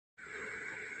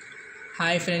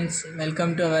Hi friends,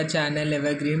 welcome to our channel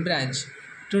Evergreen Branch.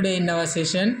 Today in our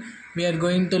session, we are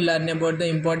going to learn about the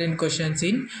important questions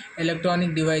in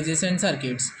electronic devices and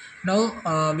circuits.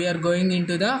 Now we are going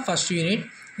into the first unit.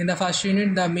 In the first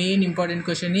unit, the main important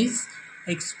question is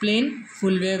explain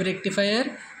full wave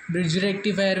rectifier, bridge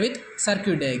rectifier with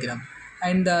circuit diagram.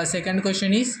 And the second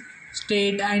question is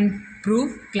state and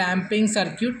prove clamping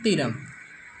circuit theorem.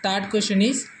 Third question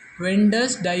is when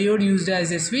does diode used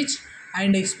as a switch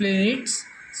and explain its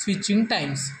switching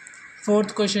times.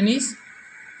 Fourth question is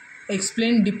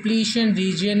explain depletion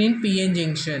region in PN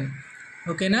junction.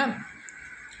 Okay na?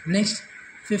 Next,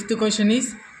 fifth question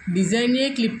is design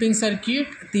a clipping circuit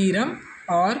theorem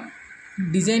or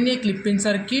design a clipping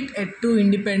circuit at two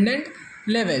independent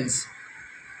levels.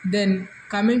 Then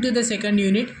coming to the second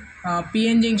unit,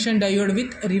 PN junction diode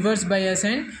with reverse bias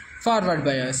and forward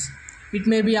bias. It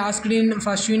may be asked in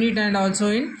first unit and also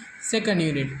in second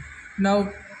unit.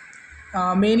 Now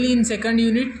mainly in second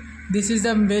unit, this is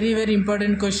a very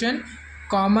important question,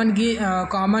 common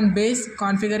base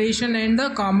configuration and the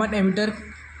common emitter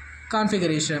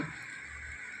configuration.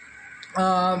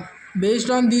 Based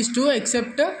on these two,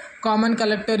 except common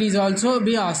collector is also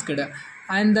be asked.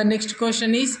 And the next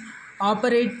question is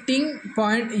operating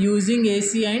point using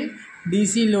AC and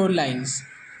DC load lines.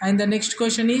 And the next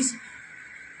question is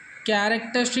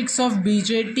characteristics of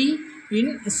BJT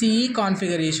in CE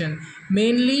configuration.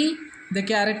 Mainly the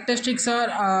characteristics are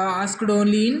asked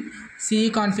only in CE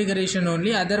configuration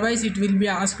only, otherwise it will be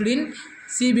asked in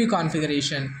CB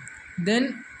configuration.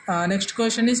 Then next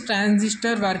question is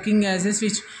transistor working as a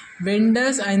switch. When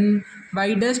does and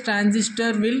why does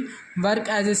transistor will work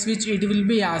as a switch, it will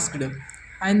be asked.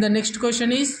 And the next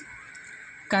question is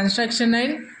construction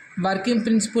and working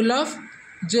principle of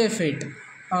JFET.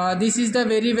 This is the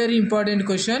very important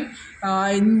question.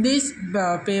 In this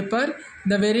paper,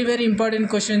 the very important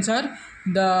questions are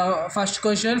the first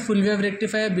question, full wave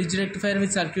rectifier, bridge rectifier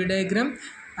with circuit diagram,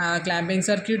 clamping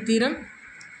circuit theorem.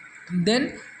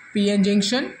 Then PN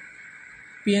junction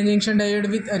diode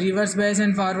with reverse bias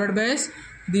and forward bias.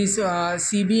 This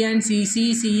CB and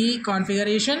CC CE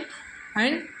configuration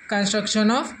and construction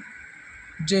of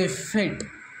JFET.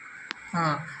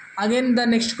 Again the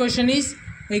next question is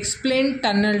explain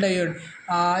tunnel diode.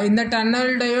 In the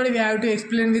tunnel diode we have to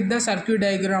explain with the circuit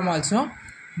diagram also.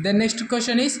 The next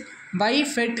question is why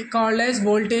FET called as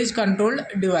voltage controlled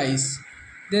device.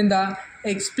 Then the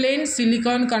explain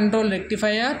silicon control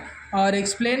rectifier or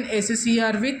explain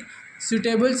SCR with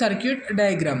suitable circuit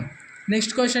diagram.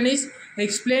 Next question is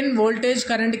explain voltage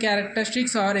current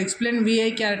characteristics or explain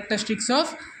VI characteristics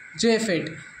of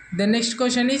JFET. The next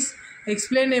question is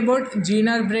explain about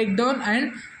Zener breakdown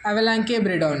and avalanche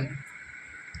breakdown.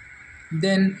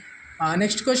 Then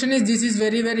next question is, this is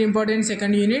very important,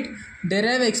 second unit,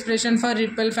 derive expression for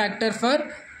ripple factor for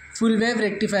full wave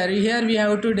rectifier. Here we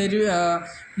have to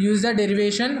use the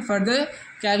derivation for the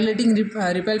calculating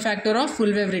ripple factor of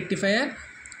full wave rectifier.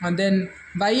 And then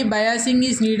why biasing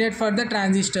is needed for the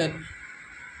transistor.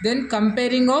 Then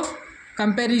comparison of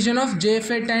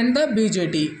JFET and the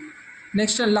BJT.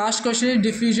 Next last question is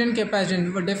diffusion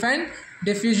capacitance. Define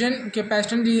diffusion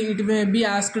capacitance. It may be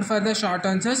asked for the short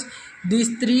answers.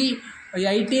 These three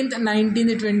 18th,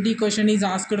 19th, 20 question is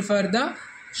asked for the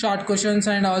short questions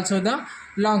and also the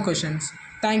long questions.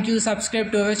 Thank you.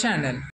 Subscribe to our channel.